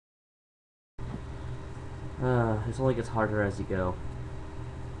This only gets harder as you go.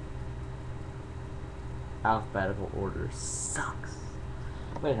 Alphabetical order sucks,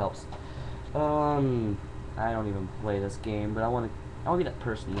 but it helps. I don't even play this game, but I want to be that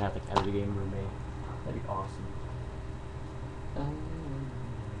person you have like every game roommate. That'd be awesome.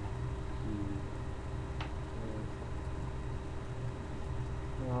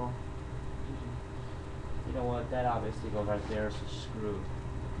 Well, you know what? That obviously goes right there, so screw it.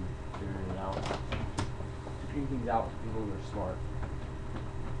 Figuring it out. Figuring things out for people who are smart.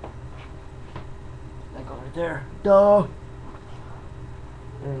 That goes right there. Duh!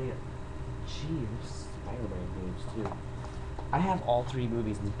 Gee, there's Spider-Man games too. I have all 3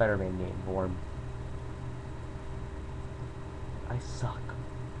 movies in Spider-Man game form. I suck.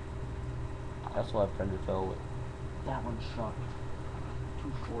 I also have Friend or Foe. That one sucked.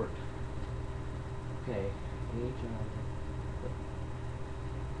 Too short. Okay.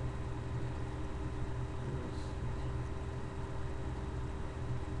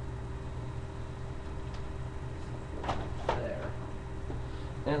 There.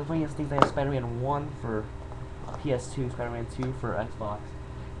 And the funniest thing is I have Spider-Man 1 for PS2, Spider-Man 2 for Xbox,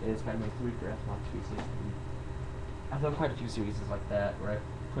 and Spider-Man 3 for Xbox 360. I've done quite a few series like that where I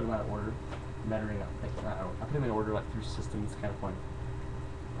put them out of order, measuring up. Like, I put them in order like through systems. Kind of fun.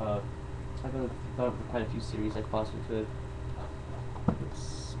 I've done quite a few series I possibly could.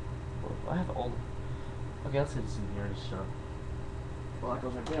 I have all. Okay, let's hit this in here and stuff. Well, that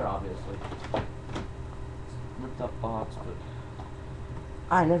goes right there, obviously. Ripped up box, but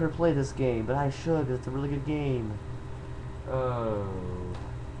I never play this game, but I should. It's a really good game. Oh,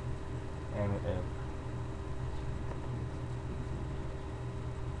 and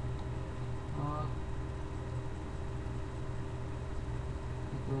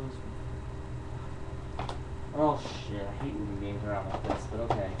oh shit, I hate moving games around like this, but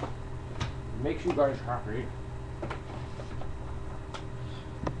okay. Makes you guys happy.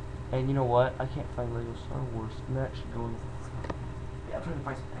 And you know what? I can't find Lego Star Wars. I'm actually going. Yeah, I'm trying to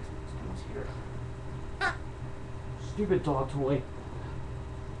find some Xbox games here. Stupid dog toy.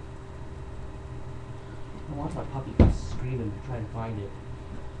 I watch my puppy screaming to try and find it.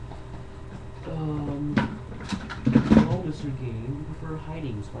 Hello, Mr. Game. You prefer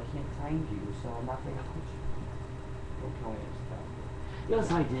hiding, so I can't find you, so I'm not going to put you. Don't tell me I just found it.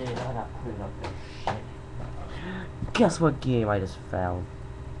 Yes, I did. I got put it up there. Shit. Guess what game I just found?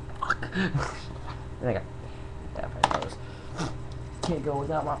 Fuck. And I got. Yeah, $5. Can't go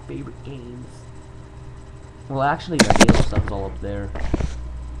without my favorite games. Well, actually, the Halo stuff is all up there.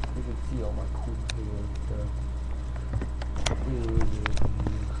 You can see all my cool Halo stuff.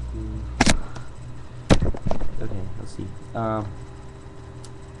 Okay, let's see.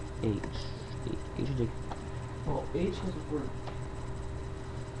 H or J? Well, H has a word.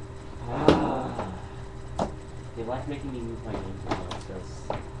 They like making me move my names around like this.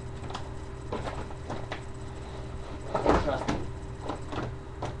 Trust me.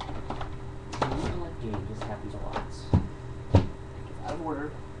 The real life game just happens a lot. It's out of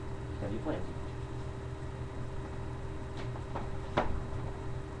order. Have you played?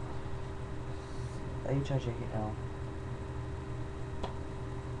 H-I-J-L.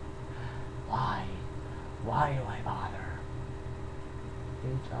 Why? Why do I bother?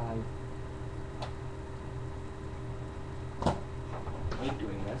 H-I... I hate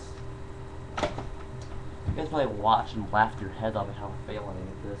doing this. You guys probably watch and laugh your head off at how failing I am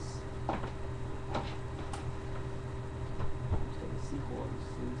at this. Just like a sequel on the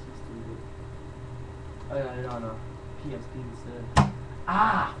same system. Oh yeah, I did it on a PSP instead.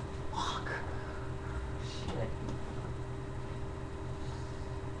 Ah! Fuck! Shit.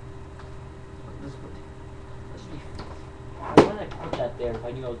 This would... Why did I put that there if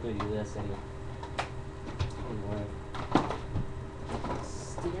I knew I was going to do this anyway? Anyway.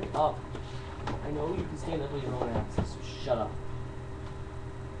 Stand up. I know you can stand up with your own axis, so shut up.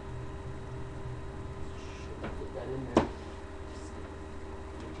 Should put that in there.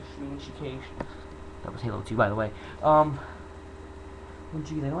 That was Halo 2, by the way. Well,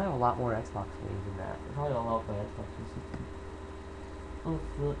 gee, they don't have a lot more Xbox games than that. They probably don't all play Xbox 360. Oh,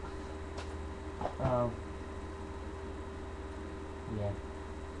 look. Yeah.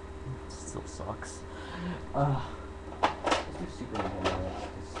 It still sucks. Let's do Superman now.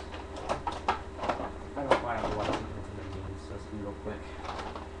 I don't mind a lot of different games, so let's do it real quick.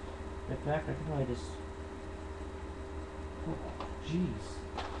 In fact, I can probably just... Oh, jeez.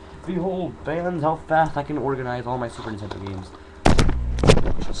 Behold, fans, how fast I can organize all my Super Nintendo games.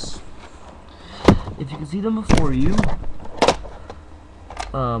 Just... If you can see them before you...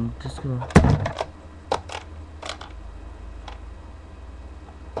 just gonna...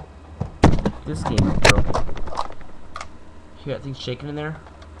 This game is broken. Hear that thing shaking in there?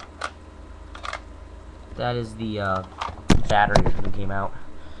 That is the battery from the game out.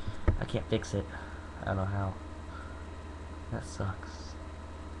 I can't fix it. I don't know how. That sucks.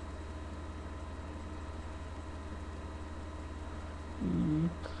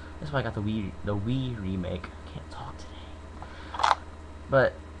 That's why I got the Wii remake. I can't talk today.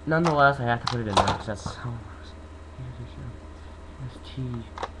 But nonetheless, I have to put it in there because that's so. Here's T.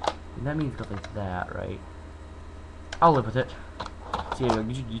 And that means stuff like that, right? I'll live with it. See, like,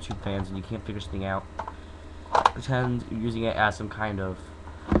 YouTube fans, and you can't figure something out. Pretend you're using it as some kind of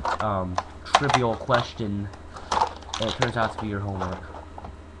trivial question, and it turns out to be your homework.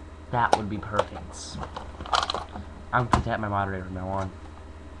 That would be perfect. I'm gonna put that in my moderator from now on.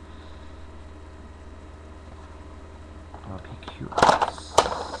 Oh, pick you up.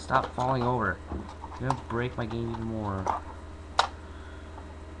 Stop falling over. You're gonna break my game even more.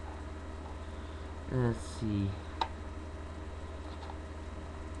 Let's see.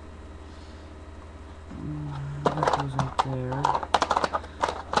 That goes right there.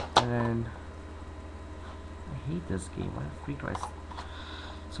 And then I hate this game. Why the freak do I?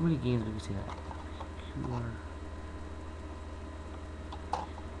 So many games make me say that. QR.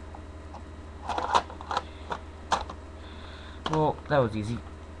 Well, that was easy.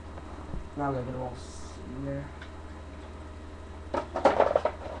 Now I'm gonna get it all in there.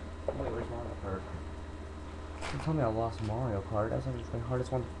 Wait, where's Mario Kart? Don't tell me I lost Mario Kart. That's like the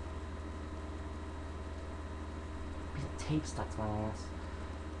hardest one. Piece of tape stuck to my ass.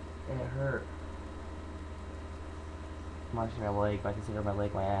 And it hurt. I'm actually my leg, but I consider my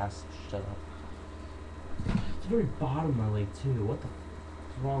leg my ass. Shut up. It's the very bottom of my leg, too. What the f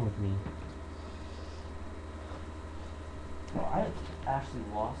is wrong with me? Well, I actually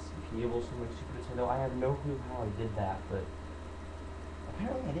lost cables from my Super Nintendo. I have no clue how I did that, but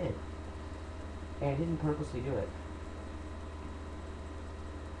apparently I did. And I didn't purposely do it.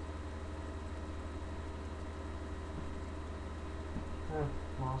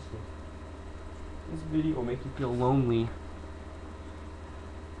 Lost it. This video will make you feel lonely.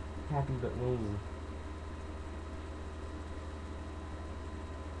 Happy but lonely.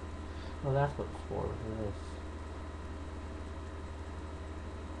 Well, that's what it's for this.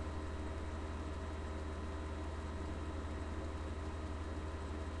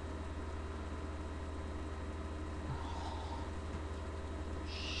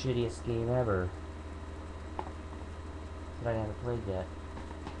 Shittiest game ever that I haven't played yet.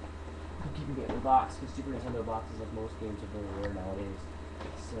 I'm keeping it in the box because Super Nintendo boxes, like most games, are very rare nowadays.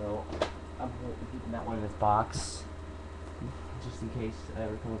 So I'm keeping that one in its box just in case I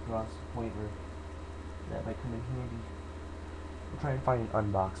ever come across a point where that might come in handy. I'm trying to find an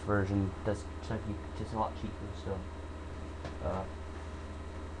unboxed version that's just a lot cheaper. So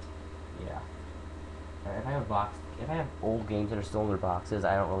yeah. If I have old games that are still in their boxes,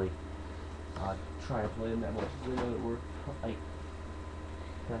 I don't really try to play them that much. I know that we're like,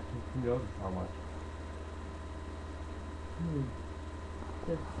 who knows how much.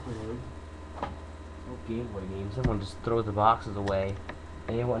 That's weird. Old Game Boy games, everyone just throws the boxes away,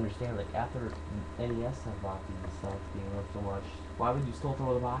 and they won't understand. Like after NES had boxes and stuff being worth so much, why would you still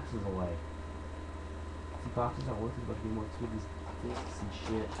throw the boxes away? See, boxes aren't worth as much anymore too. These discs and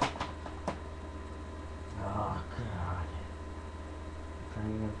shit. Oh god. I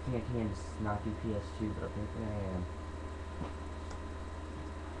think I can just not do PS2, but I think I am.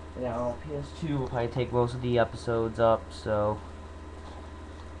 Now, PS2 will probably take most of the episodes up, so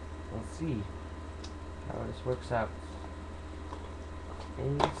let's see how this works out.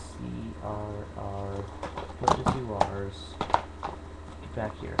 ACRR, put the 2 R's. Get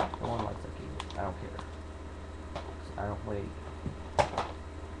back here. No one likes that game. I don't care. I don't play.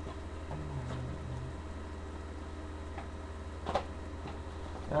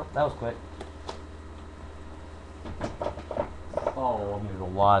 Well, that was quick. Oh, I'm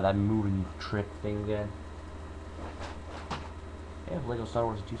gonna lie, that moving trick thing again. They have Lego Star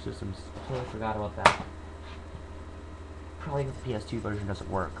Wars 2 systems. I totally forgot about that. Probably the PS2 version doesn't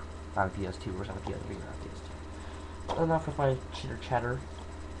work. Not a PS2 version, not a PS3, not a PS2. Enough with my chitter chatter.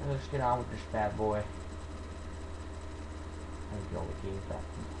 Let's get on with this bad boy. I get all the games back.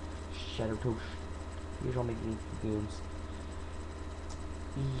 Shadow Toast. Here's all my games.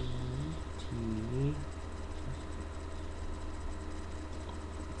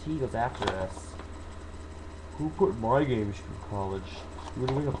 T goes after us. Who put my games through college? You're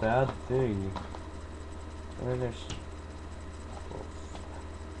doing a bad thing. And then there's...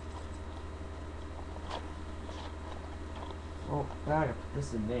 Oh, now I gotta put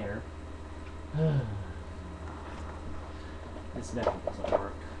this in there. This method doesn't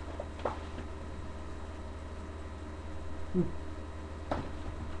work. Do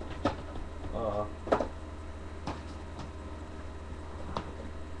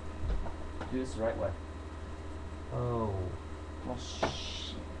this the right way. Oh. Well,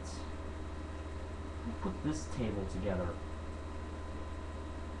 shit. Who put this table together?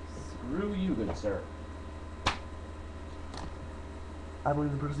 Screw you, good sir. I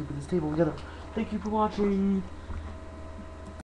believe the person who put this table together. Thank you for watching.